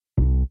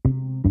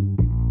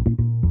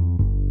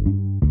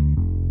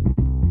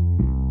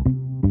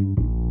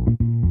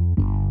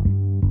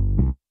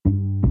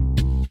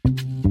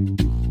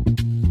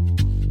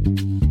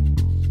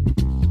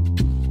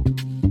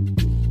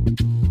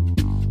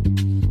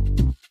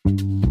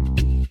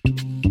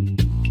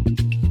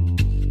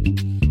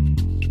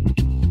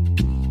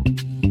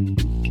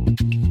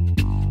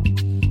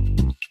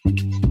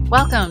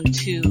Welcome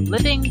to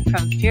Living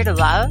from Fear to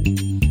Love.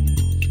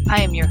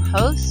 I am your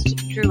host,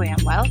 Drew Ann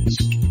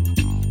Welch,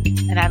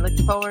 and I look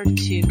forward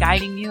to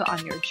guiding you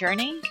on your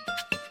journey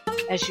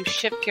as you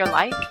shift your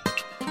life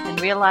and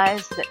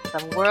realize that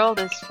the world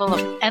is full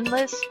of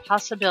endless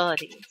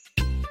possibilities.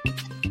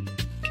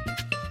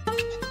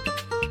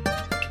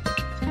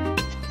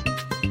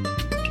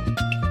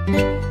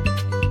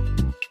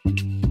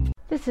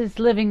 This is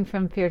Living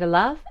from Fear to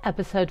Love,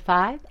 Episode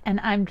 5,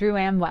 and I'm Drew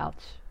Ann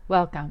Welch.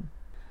 Welcome.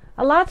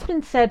 A lot's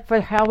been said for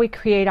how we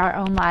create our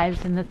own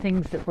lives and the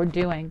things that we're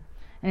doing,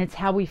 and it's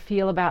how we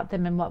feel about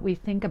them and what we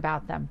think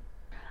about them.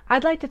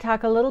 I'd like to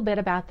talk a little bit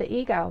about the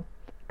ego.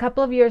 A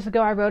couple of years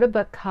ago, I wrote a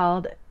book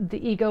called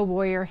The Ego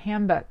Warrior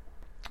Handbook.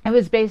 It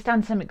was based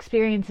on some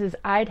experiences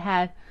I'd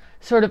had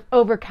sort of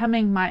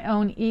overcoming my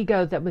own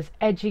ego that was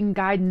edging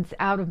guidance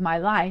out of my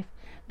life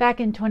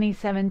back in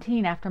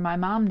 2017 after my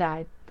mom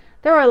died.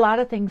 There were a lot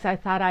of things I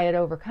thought I had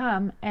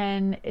overcome,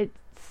 and it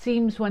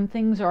seems when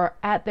things are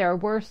at their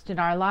worst in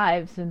our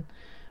lives and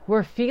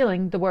we're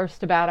feeling the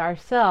worst about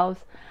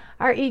ourselves,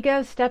 our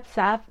ego steps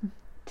up,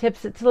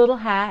 tips its little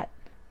hat,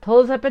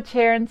 pulls up a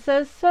chair and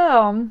says,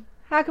 "So,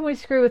 how can we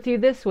screw with you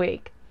this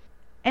week?"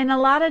 And a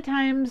lot of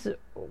times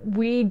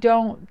we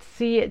don't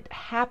see it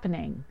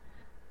happening.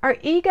 Our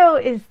ego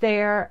is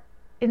there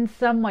in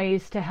some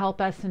ways to help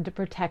us and to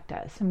protect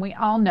us, and we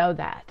all know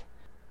that.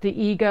 The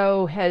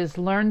ego has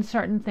learned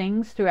certain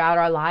things throughout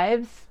our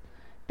lives,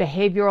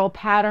 behavioral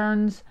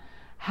patterns,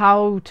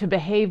 how to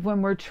behave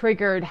when we're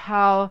triggered,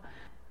 how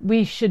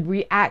we should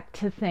react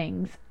to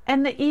things.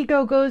 And the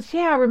ego goes,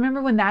 yeah,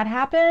 remember when that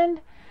happened?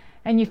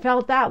 And you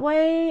felt that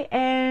way?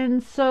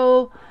 And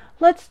so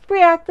let's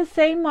react the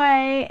same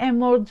way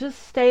and we'll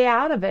just stay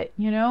out of it,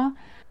 you know?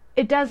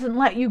 It doesn't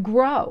let you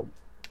grow.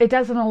 It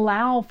doesn't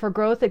allow for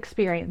growth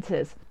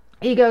experiences.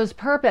 Ego's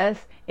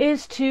purpose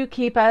is to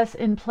keep us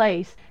in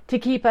place, to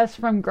keep us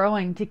from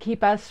growing, to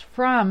keep us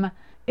from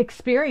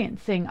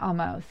experiencing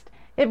almost.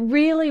 It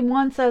really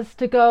wants us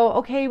to go,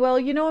 okay, well,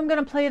 you know, I'm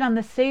going to play it on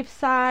the safe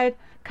side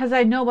because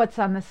I know what's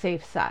on the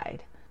safe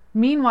side.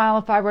 Meanwhile,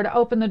 if I were to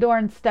open the door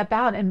and step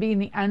out and be in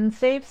the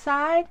unsafe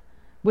side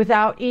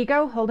without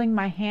ego holding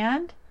my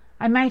hand,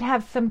 I might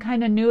have some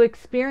kind of new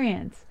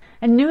experience.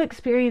 And new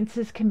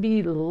experiences can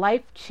be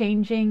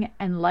life-changing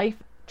and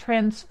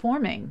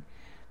life-transforming.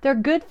 They're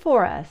good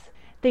for us.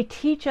 They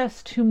teach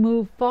us to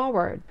move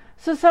forward.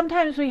 So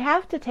sometimes we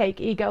have to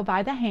take ego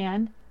by the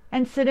hand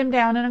and sit him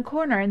down in a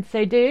corner and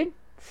say, dude,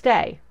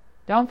 stay.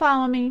 Don't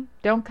follow me.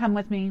 Don't come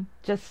with me.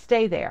 Just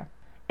stay there.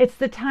 It's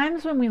the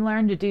times when we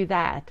learn to do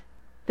that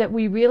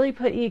we really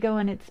put ego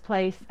in its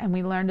place and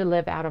we learn to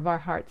live out of our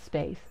heart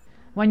space.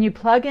 When you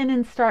plug in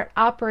and start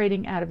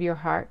operating out of your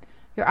heart,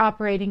 you're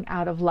operating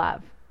out of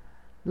love.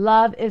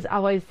 Love is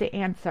always the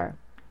answer.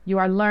 You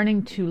are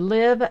learning to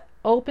live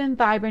open,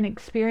 vibrant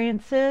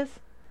experiences.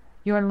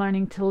 You are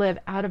learning to live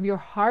out of your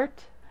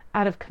heart,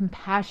 out of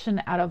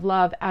compassion, out of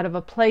love, out of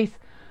a place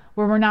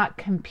where we're not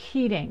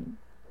competing.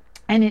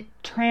 And it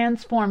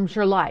transforms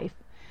your life.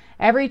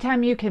 Every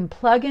time you can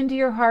plug into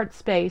your heart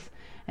space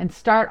and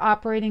start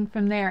operating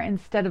from there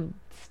instead of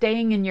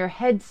staying in your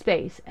head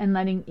space and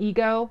letting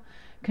ego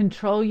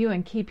control you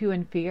and keep you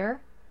in fear,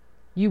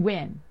 you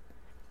win.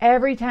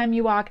 Every time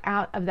you walk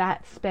out of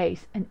that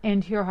space and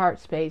into your heart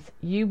space,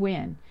 you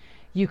win.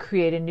 You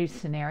create a new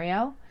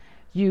scenario,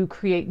 you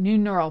create new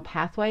neural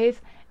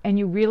pathways, and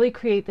you really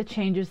create the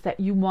changes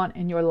that you want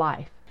in your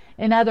life.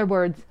 In other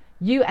words,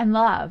 you and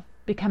love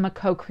become a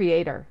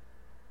co-creator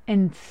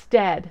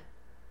instead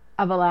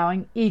of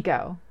allowing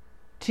ego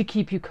to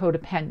keep you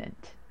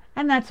codependent.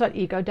 And that's what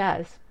ego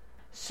does.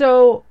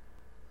 So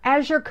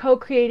as you're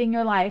co-creating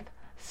your life,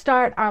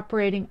 start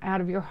operating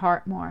out of your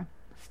heart more.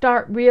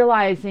 Start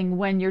realizing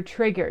when you're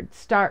triggered.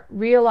 Start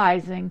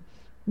realizing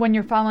when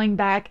you're falling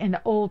back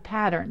into old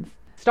patterns.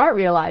 Start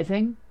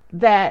realizing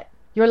that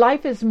your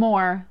life is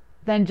more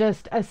than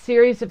just a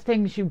series of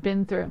things you've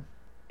been through.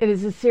 It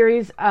is a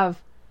series of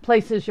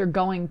places you're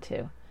going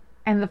to.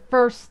 And the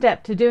first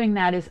step to doing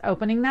that is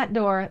opening that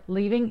door,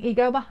 leaving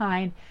ego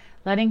behind,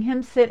 letting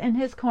him sit in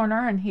his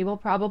corner, and he will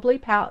probably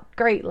pout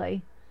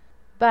greatly.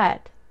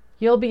 But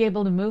you'll be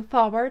able to move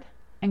forward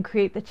and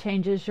create the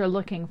changes you're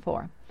looking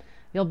for.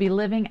 You'll be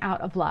living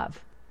out of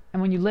love.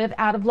 And when you live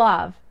out of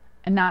love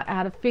and not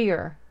out of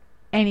fear,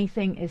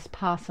 anything is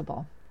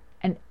possible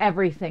and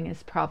everything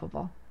is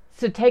probable.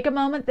 So take a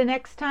moment the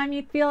next time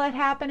you feel it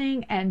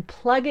happening and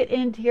plug it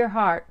into your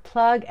heart.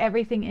 Plug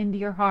everything into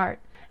your heart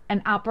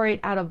and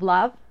operate out of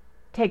love.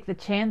 Take the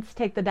chance,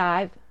 take the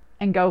dive,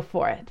 and go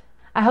for it.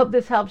 I hope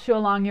this helps you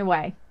along your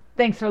way.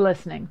 Thanks for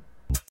listening.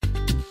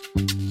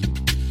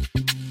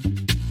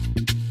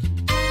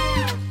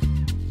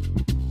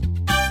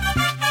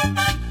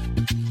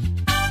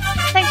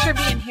 Thanks for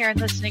being here and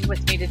listening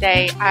with me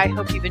today. I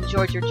hope you've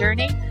enjoyed your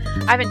journey.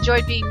 I've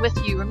enjoyed being with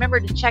you. Remember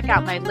to check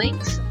out my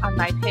links on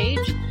my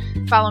page.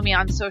 Follow me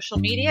on social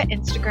media,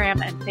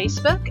 Instagram and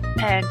Facebook,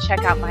 and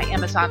check out my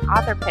Amazon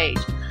author page.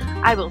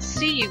 I will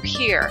see you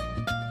here,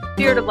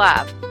 Fear to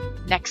Love,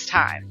 next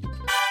time.